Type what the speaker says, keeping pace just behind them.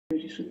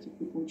решит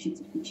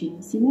учиться в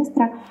течение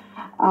семестра.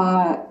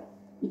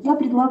 Я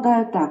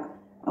предлагаю так.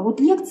 Вот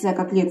лекция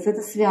как лекция,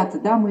 это свято,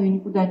 да, мы ее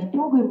никуда не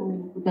трогаем, мы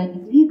ее никуда не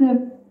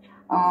двигаем.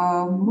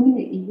 Мы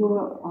ее,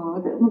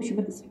 в общем,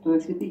 это святое,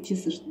 святые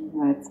часы, что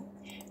называется.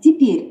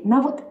 Теперь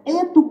на вот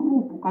эту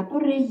группу,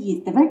 которая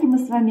есть, давайте мы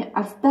с вами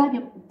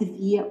оставим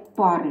 2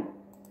 пары.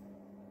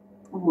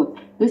 Вот.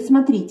 То есть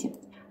смотрите,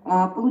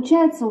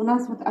 получается у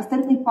нас вот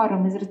остальные пары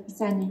мы из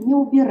расписания не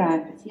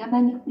убираем. То есть я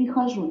на них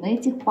прихожу, на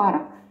этих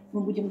парах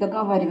мы будем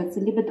договариваться,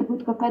 либо это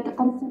будет какая-то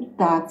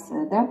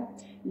консультация, да,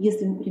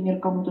 если, например,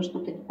 кому-то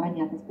что-то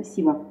непонятно.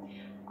 Спасибо.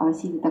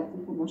 Сиди, так,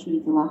 телефон ваш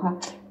увидела. Ага.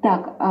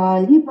 Так,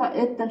 либо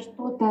это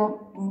что-то,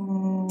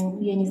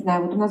 я не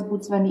знаю, вот у нас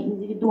будет с вами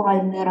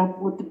индивидуальная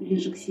работа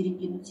ближе к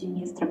середине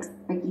семестра,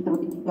 какие-то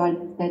вот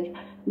индивидуальные задачи.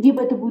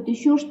 Либо это будет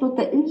еще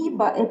что-то,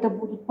 либо это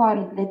будут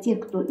пары для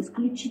тех, кто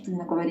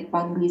исключительно говорит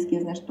по-английски.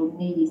 Я знаю, что у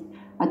меня есть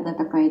одна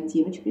такая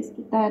девочка из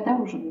Китая, да,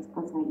 уже мне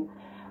сказали.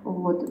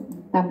 Вот,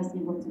 там, если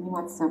будем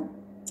заниматься,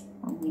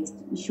 у меня есть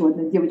еще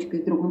одна девочка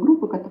из другой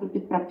группы, которую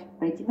практику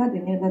пройти надо,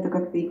 и мне надо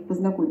как-то их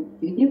познакомить,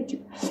 этих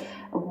девочек,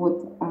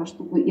 вот,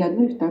 чтобы и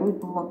одной, и второй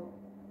было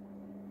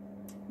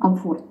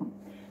комфортно.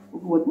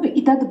 Вот, ну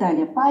и так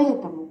далее.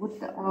 Поэтому вот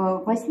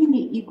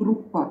Василий и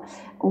группа,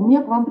 у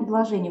меня к вам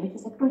предложение. Вы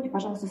закройте,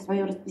 пожалуйста,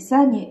 свое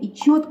расписание и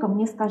четко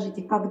мне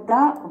скажите,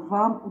 когда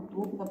вам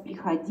удобно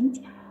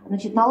приходить.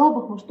 Значит, на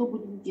лабах мы что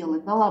будем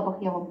делать? На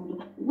лабах я вам буду...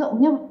 Ну, у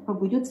меня как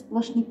бы идет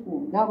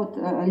сплошняком. Да, вот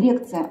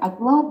лекция от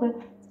лабы.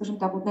 Скажем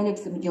так, вот на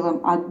лекции мы делаем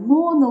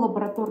одно, на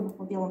лабораторных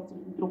мы делаем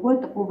другое.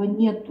 Такого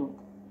нету.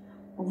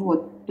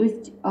 Вот. То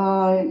есть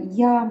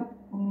я...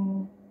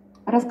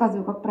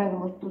 рассказываю, как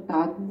правило,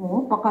 что-то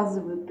одно,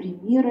 показываю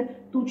примеры.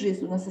 Тут же,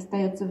 если у нас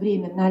остается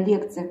время, на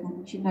лекциях мы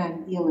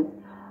начинаем делать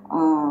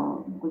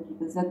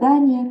какие-то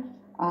задания,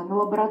 на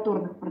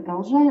лабораторных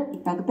продолжаем и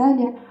так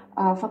далее.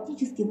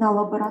 Фактически на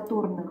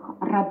лабораторных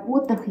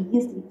работах,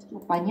 если все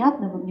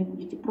понятно, вы мне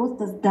будете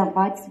просто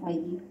сдавать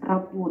свои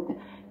работы.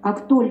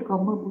 Как только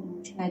мы будем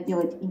начинать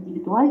делать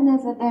индивидуальное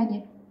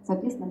задание,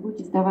 соответственно,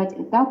 будете сдавать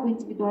этапы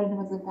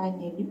индивидуального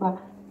задания, либо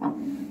там,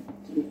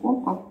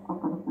 целиком,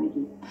 как оно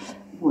пойдет.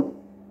 Вот.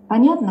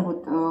 Понятно,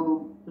 вот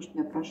то, что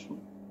я прошу?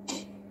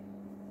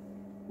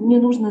 Мне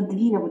нужно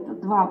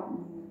два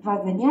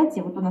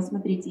занятия. Вот у нас,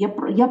 смотрите,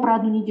 я про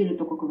одну неделю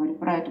только говорю,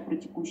 про эту, про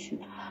текущую.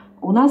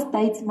 У нас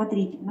стоит,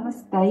 смотрите, у нас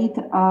стоит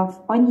в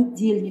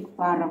понедельник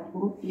пара в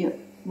группе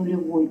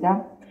нулевой,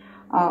 да.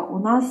 У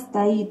нас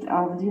стоит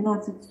в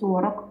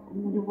 12:40 в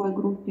нулевой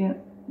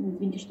группе,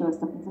 извините, что я вас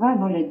так называю,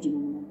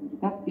 0,1,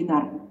 да,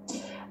 бинарно.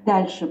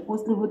 Дальше,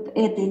 после вот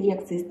этой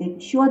лекции стоит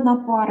еще одна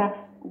пара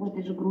в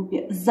этой же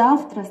группе.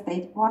 Завтра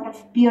стоит пара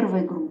в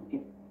первой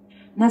группе.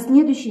 На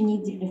следующей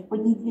неделе, в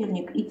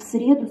понедельник и в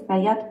среду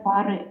стоят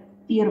пары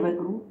в первой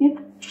группе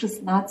в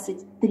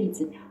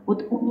 16:30.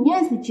 Вот у меня,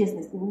 если честно,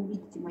 если вы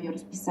увидите мое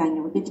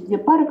расписание, вот эти 2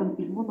 пары как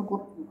бельмо на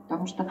глазу,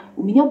 потому что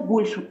у меня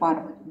больше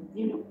пар в эту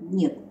неделю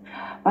нет.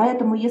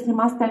 Поэтому, если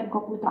мы оставим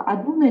какую-то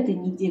одну на этой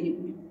неделе,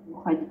 будем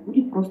выходить,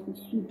 будет просто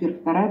супер,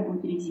 вторая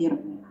будет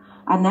резервная.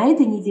 А на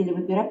этой неделе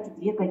выбирайте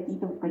 2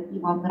 какие-то, вот какие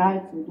вам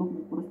нравятся,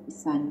 удобные по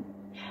расписанию.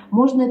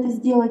 Можно это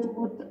сделать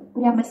вот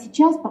прямо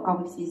сейчас, пока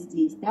вы все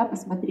здесь, да,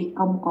 посмотреть,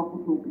 кому как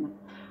удобно.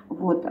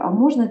 Вот. А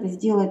можно это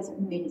сделать,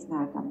 ну, я не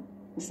знаю, там,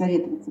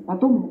 посоветоваться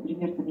потом,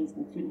 например, там,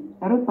 если сегодня на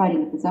второй паре,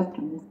 либо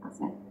завтра мне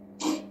сказать,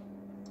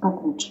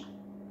 как лучше.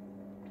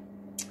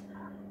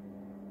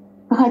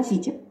 Как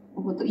хотите.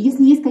 Вот.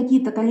 Если есть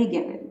какие-то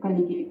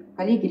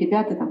коллеги,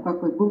 ребята, там,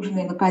 как вы,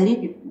 бывшие на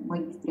коллеги в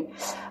магистре,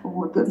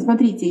 вот,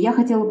 смотрите, я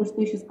хотела бы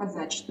что еще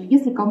сказать, что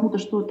если кому-то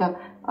что-то,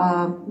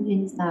 я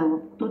не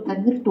знаю, кто-то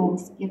не в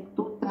Томске,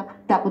 кто-то...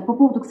 Так, вот по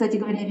поводу, кстати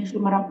говоря,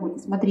 режима работы,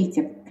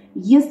 смотрите,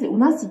 если у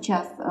нас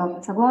сейчас,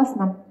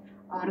 согласно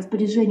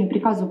распоряжению,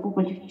 приказу по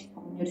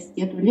политехническому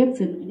университету,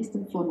 лекции идут в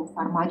дистанционном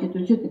формате, то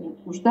есть это не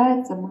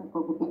обсуждается, мы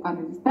как бы пока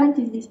на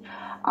дистанции здесь,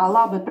 а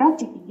лабы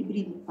практики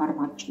гибридный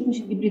формат. Что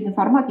значит гибридный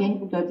формат, я не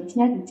буду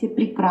объяснять, вы все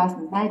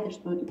прекрасно знаете,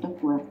 что это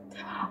такое.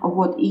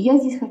 Вот. И я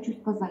здесь хочу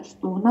сказать,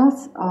 что у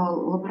нас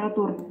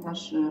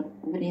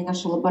лабораторные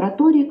наши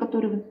лаборатории,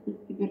 которые в Институте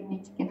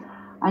кибернетики,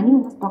 они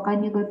у нас пока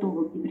не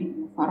готовы к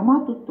гибридному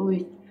формату, то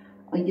есть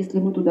если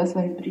мы туда с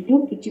вами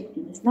придем, то те, кто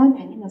не с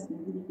нами, они нас не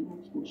будут и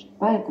не слушать.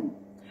 Поэтому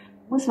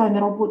мы с вами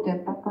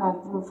работаем пока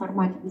в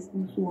формате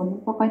дистанционном,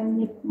 пока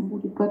не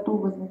будет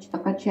готово, значит,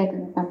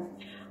 окончательно там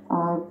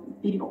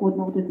переход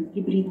на вот этот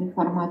гибридный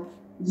формат.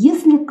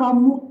 Если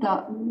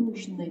кому-то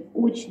нужны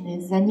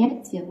очные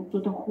занятия, ну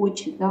кто-то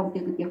хочет, да, вот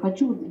я говорю, я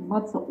хочу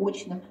заниматься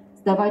очно,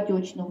 сдавать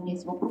очно, у меня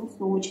есть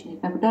вопросы очные и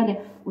так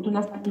далее. Вот у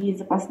нас там есть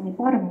запасные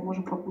пары, мы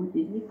можем какую-то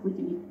из них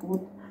выделить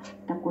под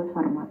такой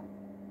формат.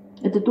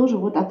 Это тоже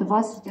вот от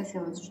вас сейчас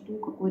я вас жду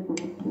какой-то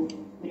вот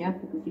вариант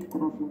каких-то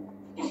работ.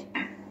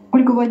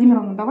 Ольга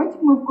Владимировна, давайте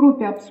мы в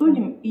группе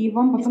обсудим и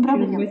вам потом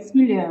через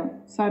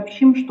Василия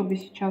сообщим, чтобы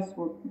сейчас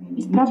вот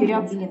без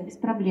проблем, Елена, без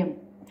проблем.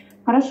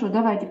 Хорошо,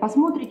 давайте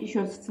посмотрите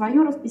еще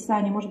свое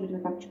расписание, может быть, вы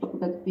так что-то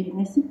куда-то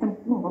переносить, там,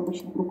 ну, в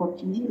обычную группу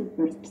оптимизируете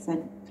свое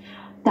расписание.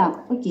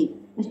 Так, окей.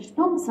 Значит,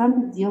 что мы с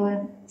вами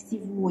делаем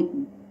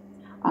сегодня?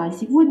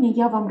 Сегодня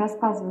я вам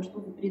рассказываю, что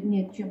за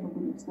предмет, чем мы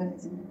будем с вами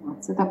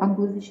заниматься. Так,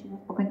 англоязычные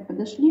пока не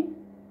подошли.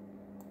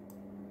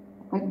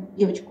 Пока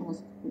девочка у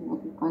нас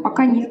отвлекает.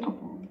 Пока нету.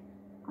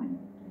 Пока нет.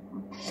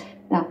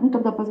 Так, ну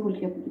тогда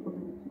позвольте, я буду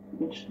говорить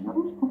дальше на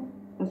русском,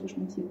 раз уж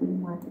мы все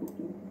понимаем друг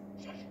друга.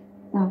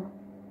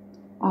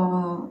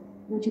 Так,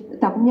 значит,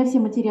 так, у меня все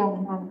материалы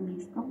на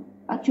английском.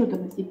 Отчеты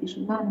мы все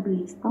пишем на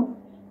английском.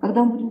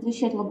 Когда мы будем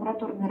защищать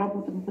лабораторные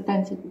работы, мы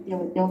пытаемся это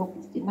делать, диалог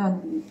вести на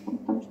английском,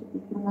 потому что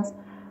это у нас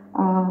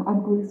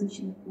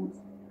англоязычный курс.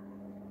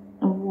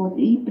 Вот.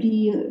 И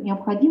при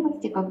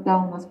необходимости,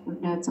 когда у нас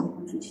появляются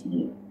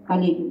англоязычные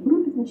коллеги в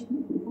группе, значит,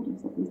 мы переходим,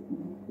 соответственно,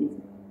 на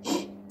язык.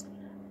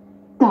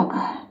 Так,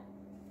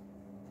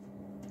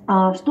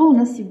 что у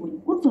нас сегодня?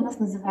 Курс у нас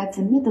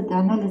называется «Методы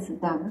анализа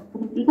данных».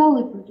 Понаблюдала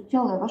и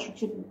поизучала я ваш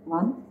учебный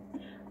план.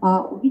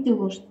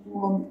 Увидела,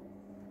 что,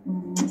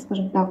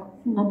 скажем так,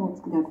 на мой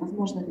взгляд,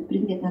 возможно, этот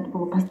предмет надо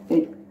было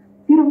поставить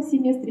в первом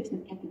семестре,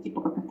 все-таки это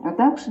типа как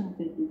introduction,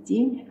 это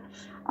введение.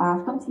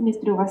 В том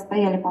семестре у вас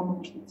стояли,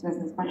 по-моему, что-то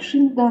связано с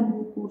большими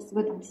данными курс. В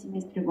этом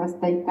семестре у вас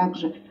стоит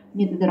также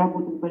методы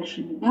работы с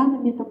большими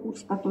данными. Это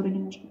курс, который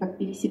немножко так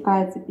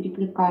пересекается,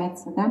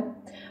 перекликается,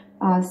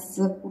 да, с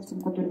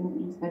курсом, который мы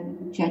будем с вами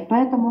изучать.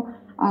 Поэтому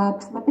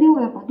посмотрела,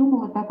 я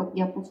подумала, так как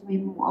я по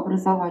своему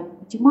образованию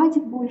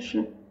математик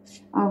больше,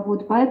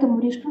 вот, поэтому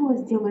решила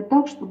сделать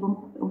так, чтобы мы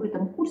в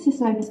этом курсе с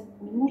вами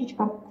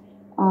немножечко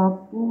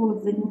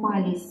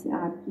занимались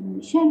такими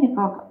вещами,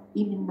 как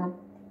именно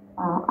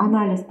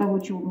анализ того,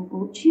 чего мы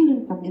получили.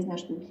 Там, я знаю,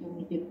 что если вы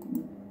умеете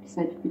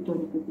писать в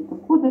питоне какие-то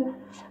коды,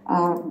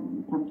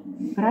 там,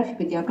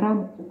 графика,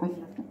 диаграмма, все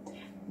понятно.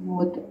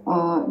 Вот.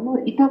 Ну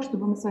и так,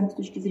 чтобы мы с вами с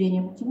точки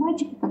зрения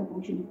математики там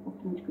получили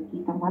построить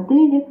какие-то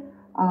модели,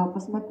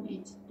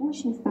 посмотреть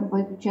точность, там,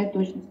 поизучать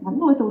точность.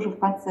 Ну, это уже в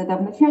конце, да,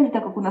 в начале,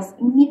 так как у нас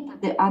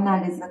методы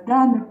анализа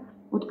данных.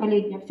 Вот,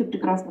 коллеги, я все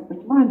прекрасно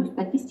понимаю, но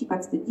статистика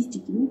от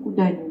статистики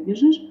никуда не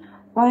убежишь.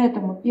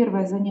 Поэтому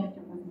первое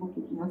занятие у нас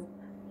будет, у нас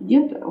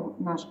студент,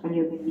 наш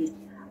коллега есть.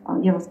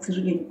 Я вас, к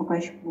сожалению, пока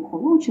еще плохо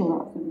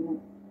выучила, особенно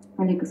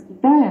коллега с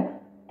Китая,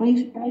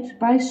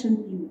 Пайшен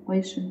Ю.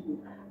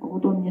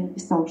 Вот он мне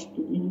написал,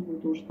 что для него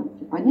тоже там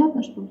все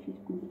понятно, что он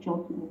физику изучал,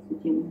 в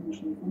университете, ему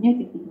нужны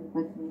занятия,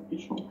 поэтому он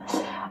пришел.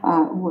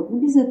 Вот. Но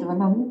без этого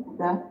нам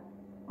никуда.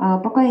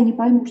 Пока я не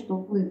пойму, что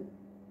вы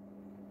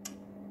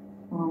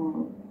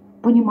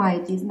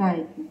понимаете и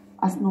знаете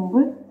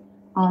основы,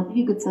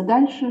 двигаться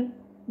дальше,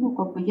 ну,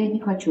 как бы я не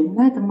хочу.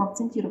 На этом мы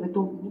акцентировать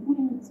долго не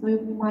будем свое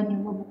внимание,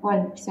 но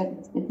буквально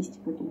писательная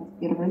статистика, это у нас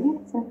первая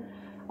лекция.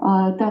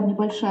 Там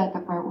небольшая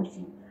такая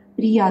очень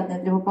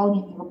приятная для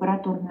выполнения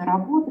лабораторная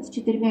работа с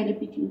 4 или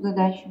 5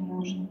 задачами, я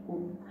уже не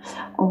помню.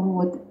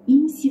 Вот.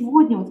 И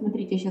сегодня, вот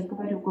смотрите, я сейчас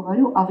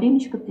говорю, а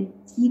времечко-то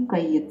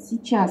тикает.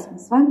 Сейчас мы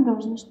с вами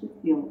должны что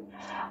сделать?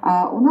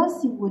 У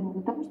нас сегодня,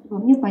 для того, чтобы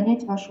мне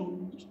понять ваш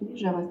уровень, потому что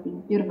вижу я вас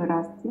не первый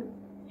раз всех,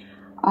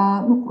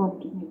 ну,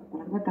 кроме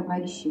некоторых, да,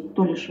 товарищей,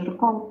 то ли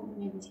Широкалов, у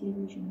меня здесь я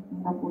вижу,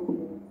 мы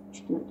работали в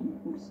 4-м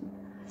курсе.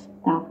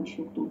 Так,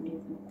 еще кто у меня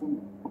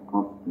знакомый?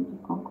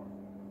 Как?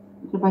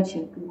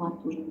 Рыбаченко Иван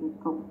тоже вроде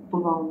как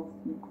бывал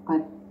у нас,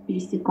 какая-то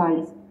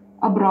пересекались.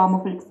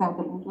 Абрамов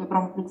Александр. Ну,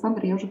 Абрамов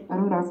Александр я уже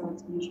второй раз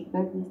вас вижу,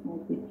 да, здесь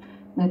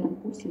на этом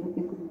курсе, в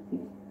этой группе.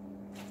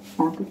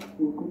 Так, и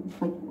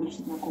все,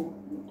 больше знакомых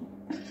нету.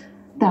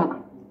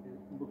 Так.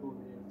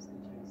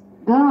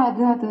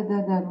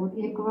 Да. Вот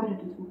я и говорю,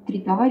 то есть вот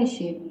 3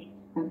 товарища я вижу,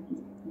 там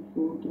есть.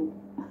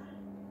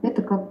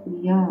 Это как бы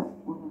я...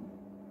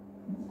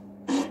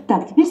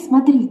 Так, теперь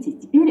смотрите,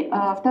 теперь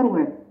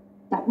второе.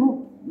 Так,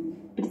 ну,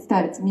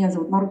 представиться, меня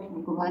зовут Марухина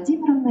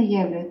Владимировна,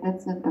 я являюсь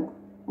доцентом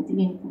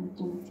отделения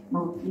информационных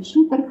технологий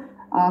ШИТР.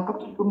 Как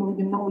только мы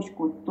выйдем на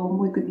очку, то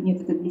мой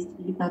кабинет это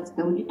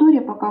 219-я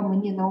аудитория. Пока мы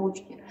не на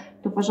очке,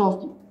 то,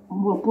 пожалуйста,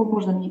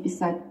 можно мне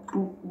писать по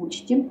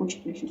почте.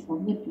 Почту я сейчас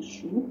вам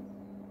напишу.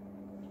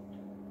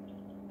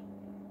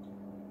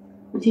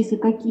 Вот если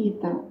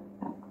какие-то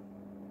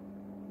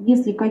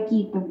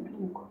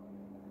вдруг...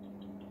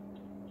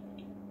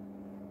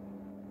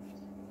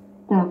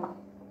 Так.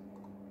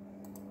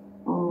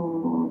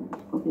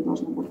 Как я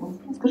должна была вам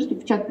сказать? Скажите,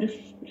 в чат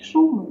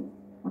пришел мой?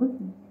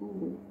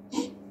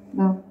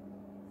 Да.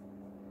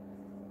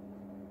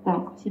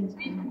 Так, всем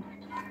спасибо.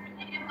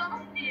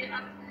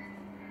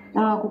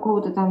 Так, у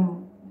кого-то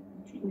там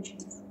очень.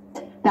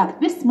 Так,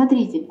 теперь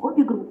смотрите,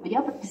 обе группы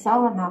я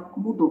подписала на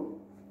Moodle.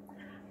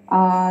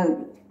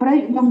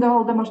 Вам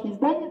давал домашнее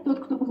задание, тот,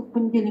 кто в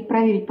понедельник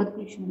проверить,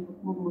 подключен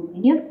к Moodle или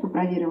нет, кто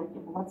проверил, те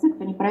молодцы,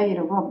 кто не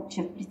проверил, вам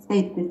сейчас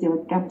предстоит это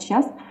сделать прямо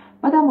сейчас,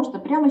 потому что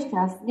прямо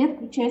сейчас, не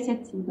отключаясь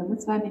отсюда, мы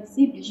с вами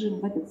все бежим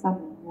в этот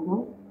самый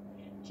Moodle.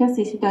 Сейчас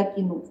я сюда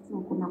кину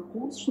ссылку на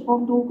курс, чтобы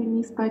вам долго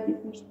не искать,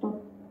 если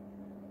что.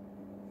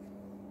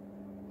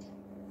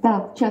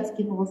 Так, в чат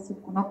скинула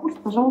ссылку на курс,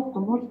 пожалуйста,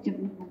 можете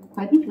в него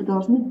выходить, вы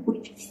должны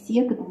быть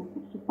все к этому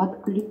курсу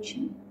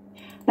подключены.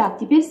 Так,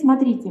 теперь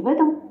смотрите, в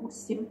этом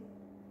курсе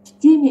в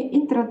теме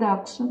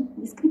Introduction,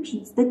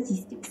 Description,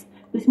 Statistics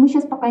То есть мы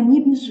сейчас пока не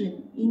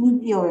бежим и не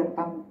делаем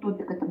там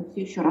топик, это мы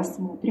все еще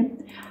рассмотрим.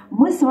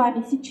 Мы с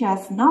вами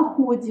сейчас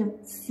находим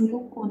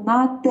ссылку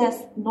на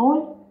тест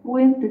 0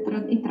 Point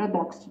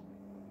Introduction.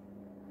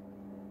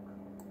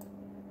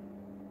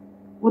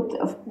 Вот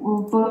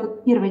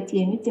в первой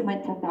теме, тема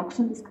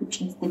Introduction,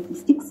 Description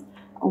Statistics,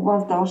 у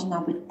вас должна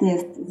быть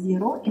тест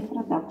Zero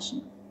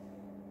Introduction.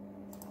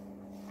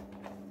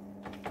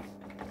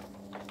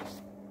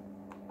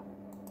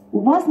 У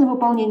вас на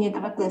выполнение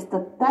этого теста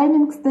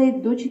тайминг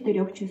стоит до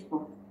 4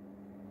 часов.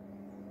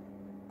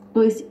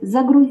 То есть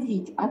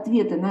загрузить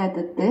ответы на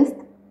этот тест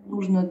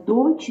нужно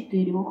до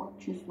 4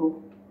 часов.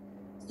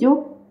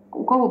 Все.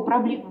 У кого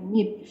проблем,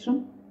 не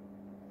пишем.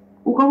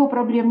 У кого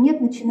проблем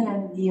нет,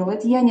 начинаем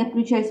делать. Я не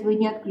отключаюсь, вы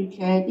не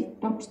отключаетесь,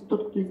 потому что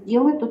тот, кто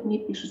сделает, тот мне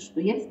пишет, что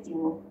я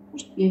сделал.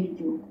 Может, я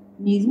видела.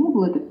 Не из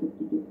Google это все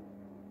идет.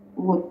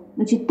 Вот.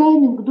 Значит,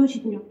 тайминг до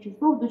 4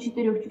 часов. До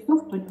 4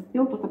 часов кто не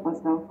успел, тот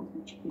опоздал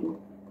после 4.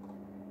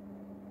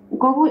 У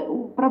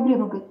кого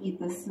проблемы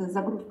какие-то с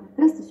загрузкой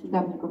теста,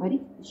 сюда мне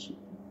говорите, пишите.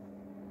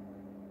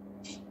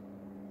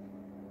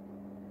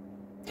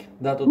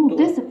 Да, тут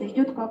тест это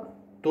идет как...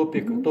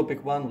 Topic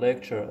 1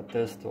 lecture,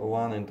 test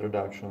 1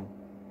 introduction.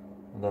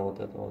 Да, вот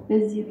это вот.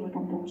 Тест zero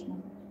там должно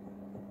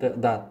быть.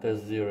 Да,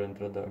 тест zero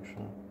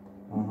introduction.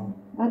 Ага.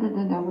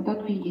 Да, вот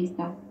оно и есть,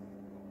 да.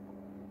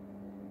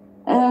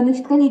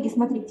 Значит, коллеги,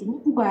 смотрите, не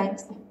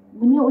пугаемся.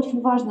 Мне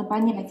очень важно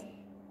понять,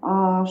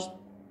 то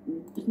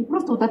есть не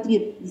просто вот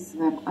ответ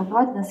вписываем, а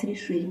желательно с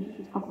решением, то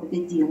есть как вы это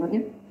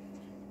делали.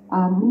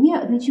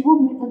 Для чего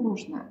мне это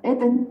нужно?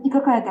 Это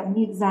никакая там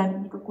не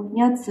экзамен, никакой,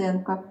 не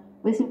оценка.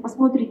 Если вы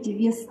посмотрите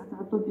вес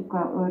этого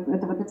топика,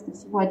 этого теста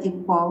всего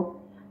 1 балл,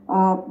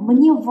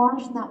 мне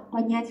важно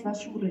понять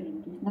ваш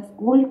уровень, то есть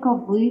насколько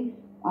вы,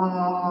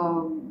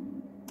 скажем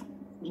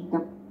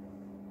так,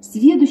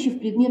 сведущи в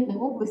предметной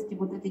области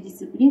вот этой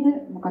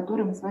дисциплины,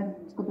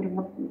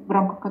 в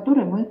рамках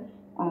которой мы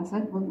с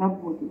вами будем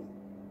работать.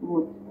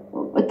 Вот.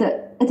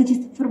 Это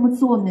чисто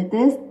информационный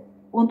тест,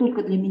 он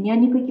только для меня,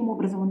 никаким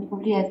образом он не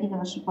повлияет ни на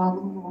ваши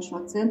баллы, ни на вашу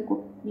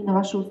оценку, ни на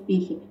ваши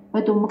успехи.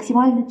 Поэтому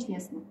максимально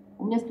честно.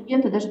 У меня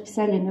студенты даже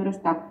писали иной раз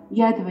так: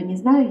 я этого не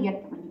знаю, я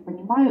этого не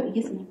понимаю,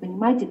 если не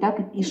понимаете, так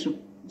и пишем.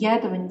 Я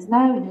этого не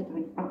знаю, я этого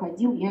не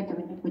проходил, я этого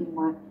не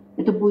понимаю.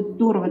 Это будет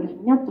здорово для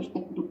меня, потому что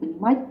я буду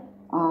понимать,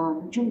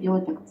 на чем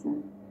делать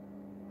акцент.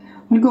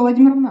 Ольга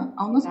Владимировна,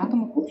 а у нас к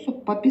этому курсу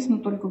подписана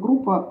только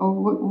группа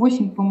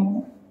 8,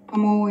 по-моему,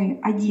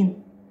 1,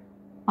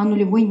 а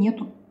нулевой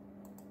нету.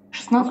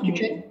 16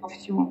 участников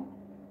всего.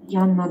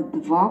 Я на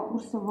 2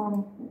 курса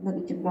вам над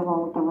этим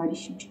давала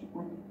товарищам, чтобы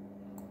они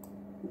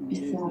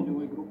подписали.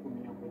 Нулевой группы у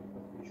меня будет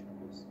подключен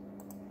курс.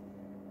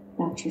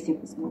 Так, сейчас я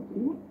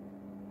посмотрю.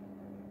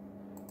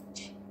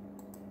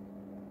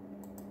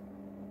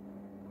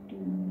 Кто у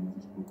меня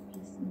здесь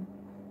подписан?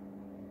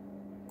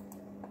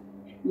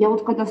 Я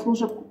вот когда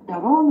служебку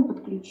подавала на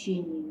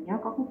подключение, я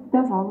как бы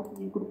подавала в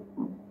 2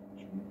 группы.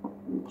 Почему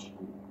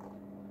подключили?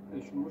 А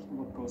еще можно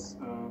вопрос?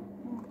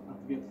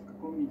 Ответ в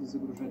каком виде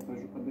загружать?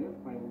 Тоже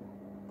PDF-файл?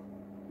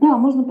 Да,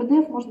 можно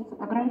PDF, можно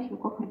фотографию,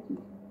 как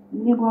хотите.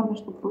 Мне главное,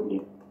 чтобы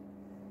были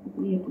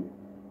ответы.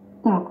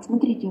 Так,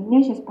 смотрите, у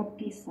меня сейчас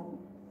подписано.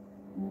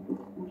 У меня тут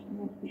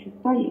еще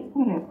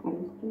вторая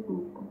корейская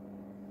группа.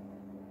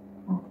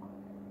 Так.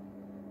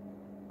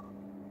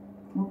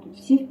 Ну, тут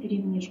все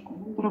вперемешку.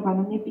 Ну, дорогая,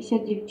 у меня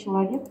 59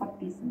 человек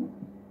подписано.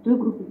 В той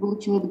группе было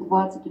человек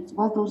 20, то есть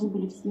вас должны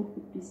были всех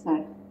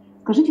подписать.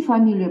 Скажите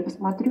фамилию, я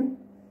посмотрю.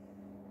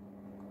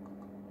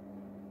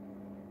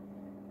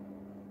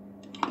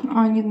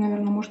 Нет,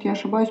 наверное, может, я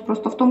ошибаюсь.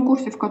 Просто в том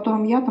курсе, в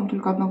котором я, там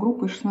только одна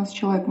группа и 16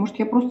 человек. Может,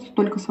 я просто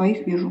только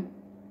своих вижу.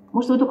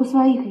 Может, вы только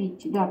своих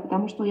видите, да,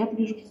 потому что я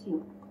вижу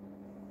всех.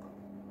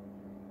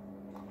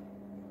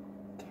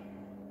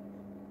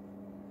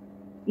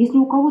 Если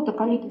у кого-то,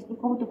 коллеги, если у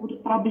кого-то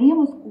будут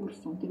проблемы с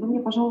курсом, то вы мне,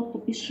 пожалуйста,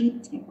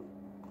 пишите.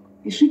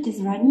 Пишите,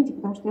 звоните,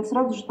 потому что я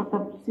сразу же тогда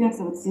буду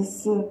связываться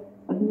с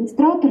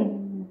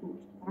администраторами, чтобы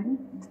они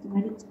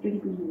восстановили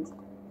справедливость.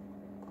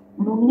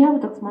 Но у меня,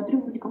 вот так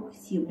смотрю, вроде как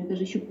все. У меня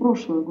даже еще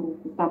прошлая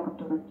группа, та,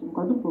 которая в том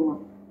году была,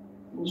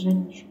 даже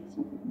они еще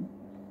висят.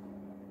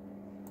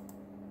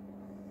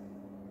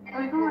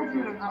 Ольга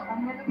Владимировна,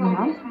 у меня такое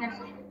вопрос, у меня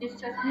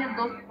сейчас нет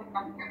доступа к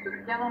компьютеру.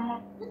 Я вам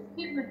могу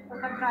скинуть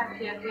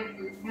фотографии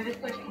ответов на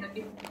листочке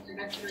написано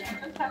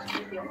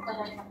фотографии.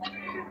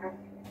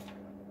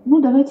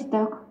 Ну, давайте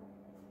так.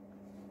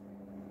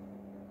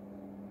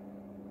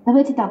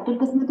 Давайте так,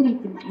 только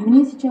смотрите,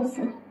 мне сейчас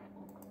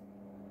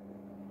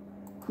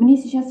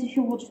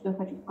еще вот что я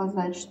хочу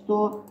сказать,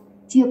 что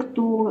те,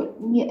 кто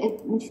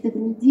это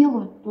не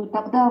делают, то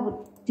тогда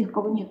вот тех,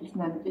 кого нету с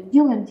нами, то есть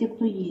делаем те,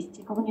 кто есть.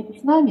 Те, кого нету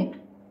с нами,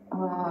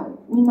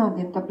 не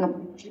надо им тогда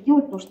будет уже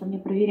делать, потому что мне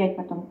проверять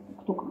потом,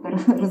 кто когда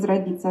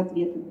разродится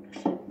ответами,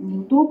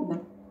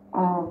 неудобно.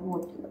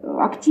 Вот.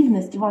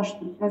 Активность ваша,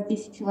 то есть у вас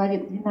 10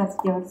 человек,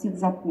 12, я вас всех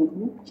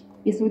запомню.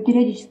 Если вы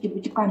периодически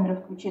будете камеру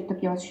включать,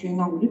 так я вас еще и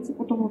на улице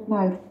потом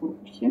узнаю в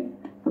корпусе,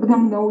 когда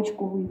мы на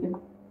очку выйдем.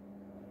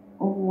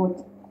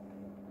 Вот.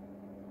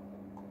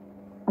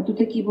 А тут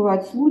такие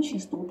бывают случаи,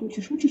 что вот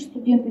учишь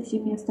студента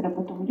семестра, а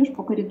потом идешь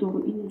по коридору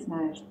и не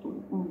знаешь, что,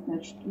 ну,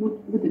 значит, ну,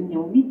 вы-то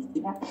меня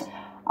увидите, да?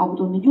 А вот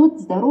он идет,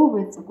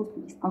 здоровается,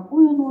 господи, с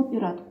какой он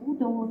оперы,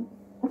 откуда он?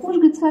 Так мы же,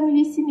 говорит, с вами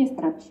весь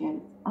семестр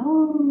общались.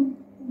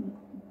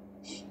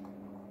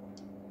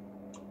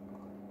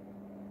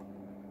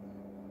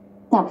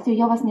 Так, все,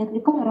 я вас не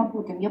отвлекаю,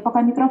 работаем. Я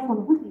пока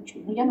микрофон выключу,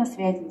 но я на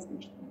связи, если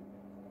что.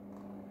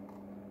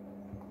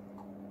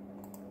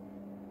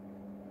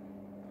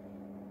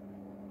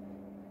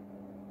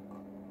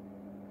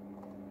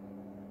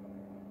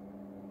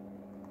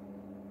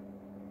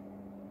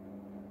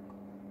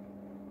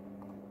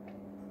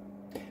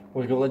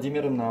 Ольга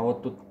Владимировна, а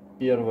вот тут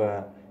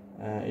первое.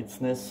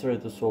 It's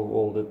necessary to solve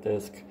all the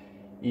tasks.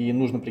 И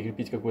нужно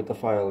прикрепить какой-то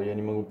файл, я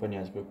не могу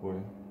понять, какой.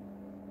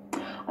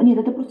 Нет,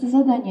 это просто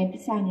задание,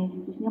 описание. То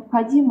есть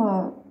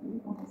необходимо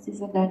все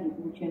задания,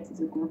 получается, из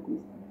этого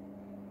курса.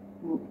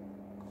 Вот.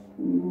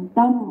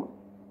 Там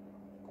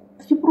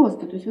все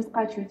просто. То есть вы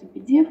скачиваете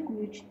PDF-ку,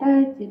 ее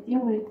читаете,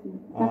 делаете,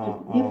 также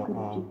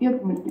PDF-ку, в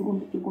первом или в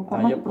другом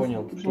формате. Я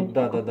понял. Тут,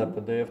 да,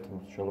 PDF, там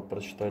сначала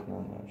прочитать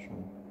надо. Хорошо.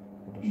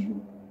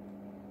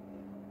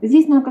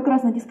 Здесь надо как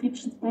раз на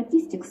Description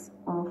Statistics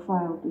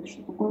файл, то есть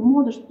что такое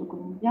мода, что такое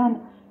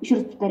медиана. Еще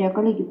раз повторяю,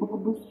 коллеги, было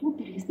бы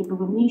супер, если бы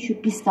вы мне еще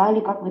писали,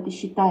 как вы это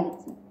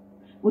считаете.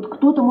 Вот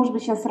кто-то, может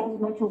быть, сейчас сразу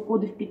начал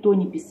коды в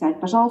питоне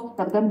писать. Пожалуйста,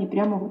 тогда мне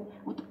прямо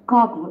вот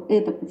как вы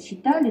это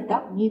подсчитали,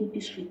 так мне и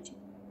напишите.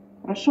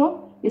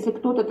 Хорошо? Если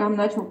кто-то там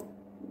начал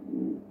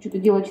что-то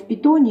делать в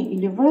питоне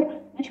или в R,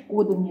 значит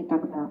коды мне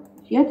тогда.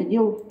 Я это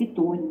делаю в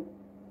питоне.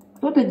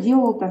 Кто-то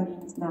делал там,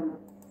 я не знаю,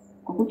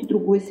 в какой-то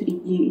другой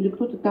среде, или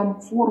кто-то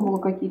там формулы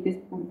какие-то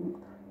использует.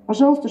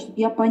 Пожалуйста, чтобы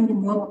я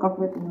понимала, как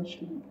вы это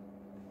нашли.